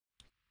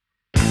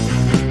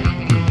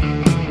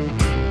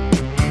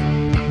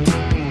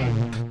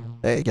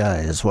Hey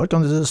guys,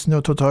 welcome to this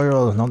new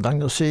tutorial. Long time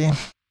no see.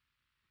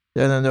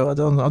 Yeah, no, I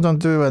don't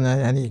do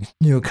any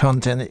new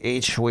content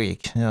each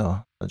week. You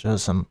know,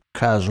 just some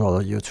casual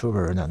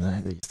YouTuber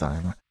this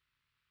time.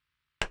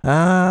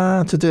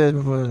 Today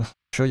we'll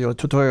show you a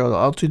tutorial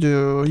how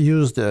to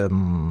use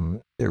the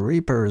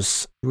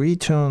Reaper's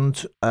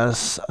ReaTune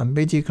as a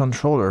MIDI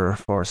controller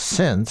for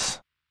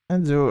synth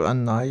and do a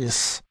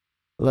nice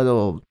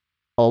little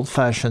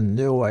old-fashioned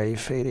new wave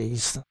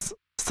 80s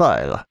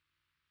style.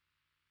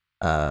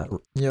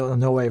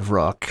 NewWave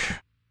rock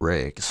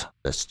rigs.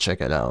 Let's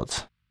check it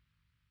out.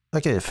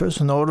 Okay,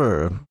 first in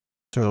order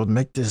to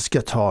make this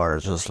guitar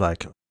just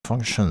like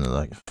function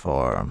like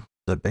for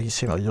the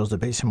bassing, I'll use the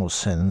bassimo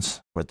synths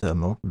with the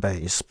Moog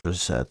bass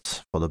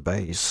preset for the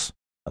bass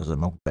as a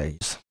Moog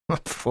bass.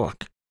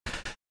 Fuck.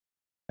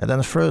 And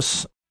then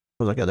first,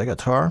 we'll get the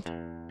guitar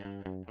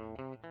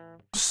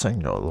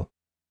signal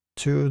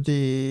to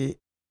the.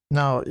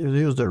 Now you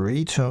use the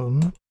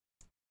ReaTune,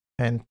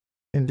 and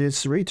in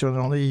this ReaTune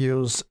only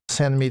use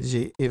send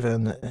MIDI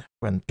even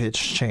when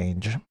pitch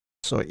change.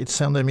 So it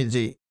send the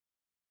MIDI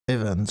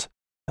event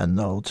and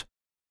note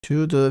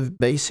to the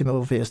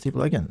bassimo VST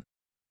plugin.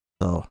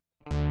 So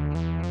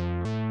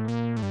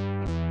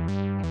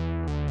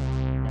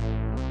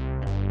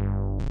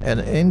and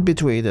in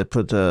between they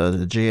put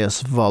the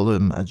GS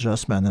volume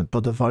adjustment and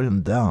put the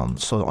volume down.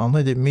 So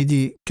only the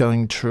MIDI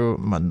going through,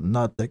 but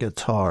not the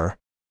guitar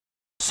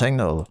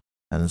signal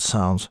and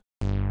sounds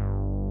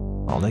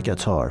on the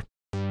guitar.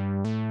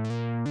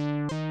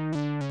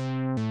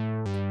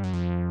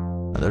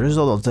 The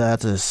result of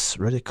that is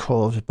really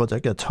cool. If you put a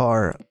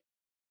guitar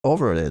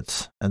over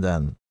it and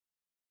then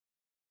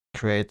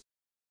create,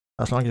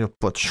 as long as you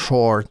put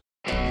short,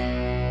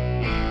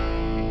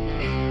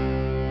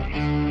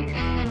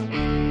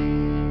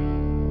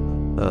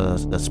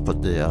 let's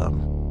put the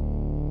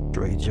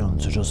ReaTune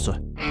to just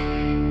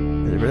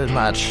really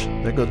match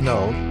the good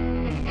note.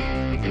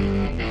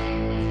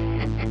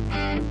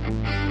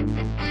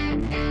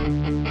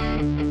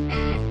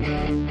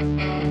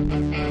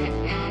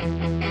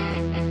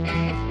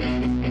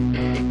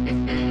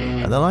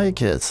 I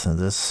like it.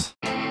 This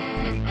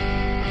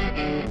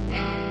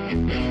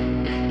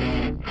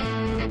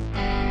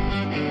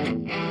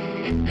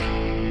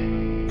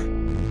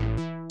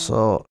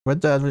so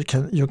with that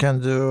you can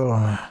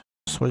do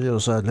so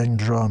use a link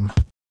drum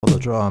for the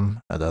drum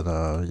and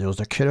then use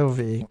the Kilo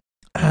V.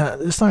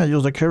 This time I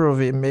use the Kilo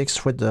V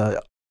mixed with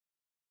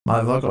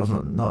my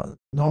vocal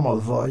normal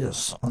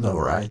voice on the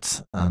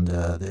right and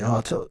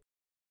the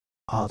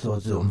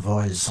auto-tune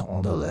voice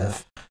on the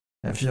left.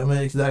 If you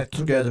make that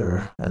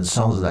together, it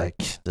sounds like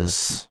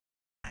this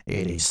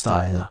 80s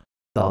style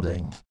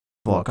dubbing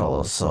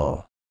vocal.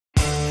 So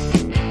det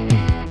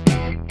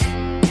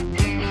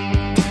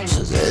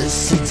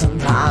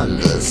sitter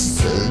alldeles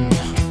så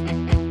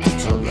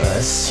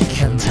det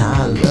kan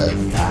tala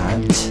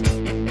vant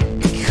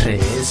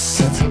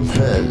kriset en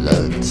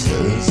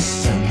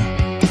pölletusen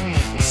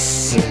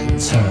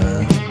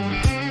synten.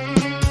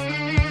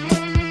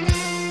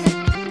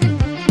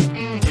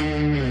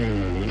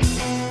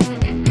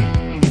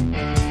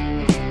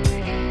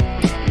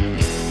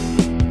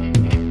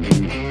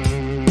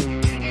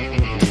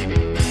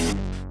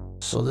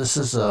 So this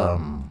is a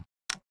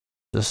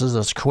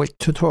quick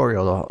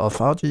tutorial of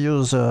how to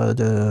use the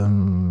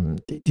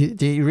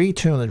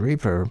ReaTune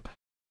Reaper.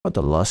 What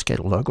the Lost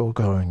Gate logo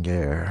going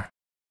there?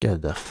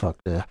 Get the fuck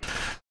there.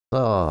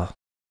 So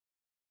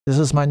this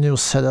is my new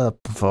setup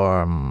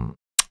for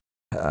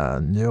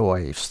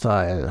NewWave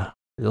style,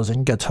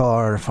 using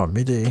guitar for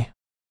MIDI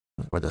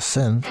with a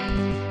synth.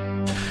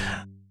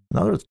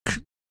 Another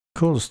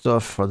cool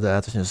stuff for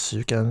that is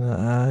you can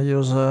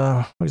use,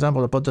 for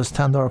example, put the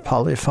standard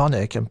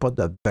polyphonic and put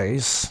the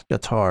bass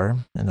guitar,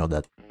 you know,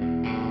 that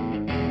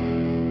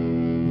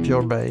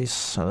pure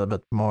bass, a little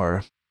bit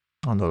more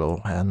on the low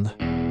end.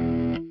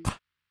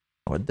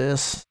 With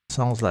this,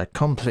 sounds like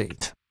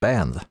complete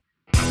band.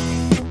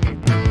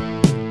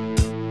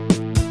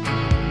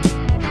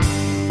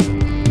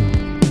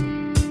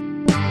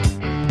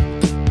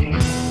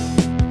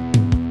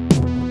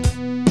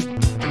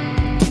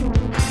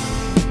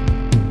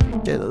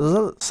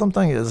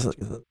 Something is a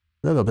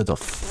little bit of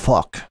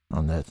fuck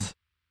on it.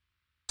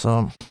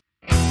 So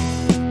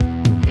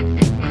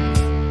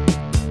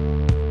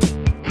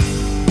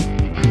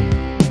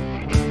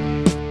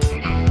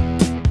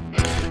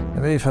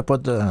maybe if I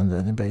put the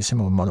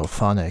bassimo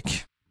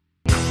monophonic.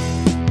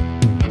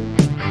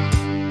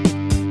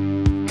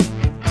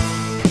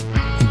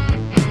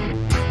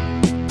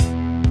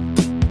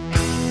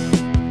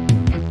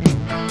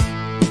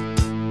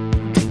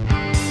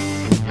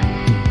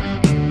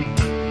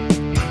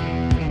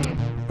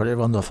 Pretty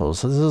wonderful.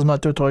 So this is my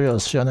tutorial.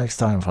 See you next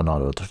time for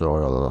another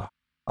tutorial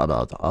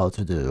about how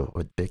to do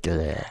with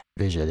visually.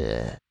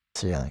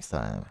 See you next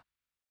time.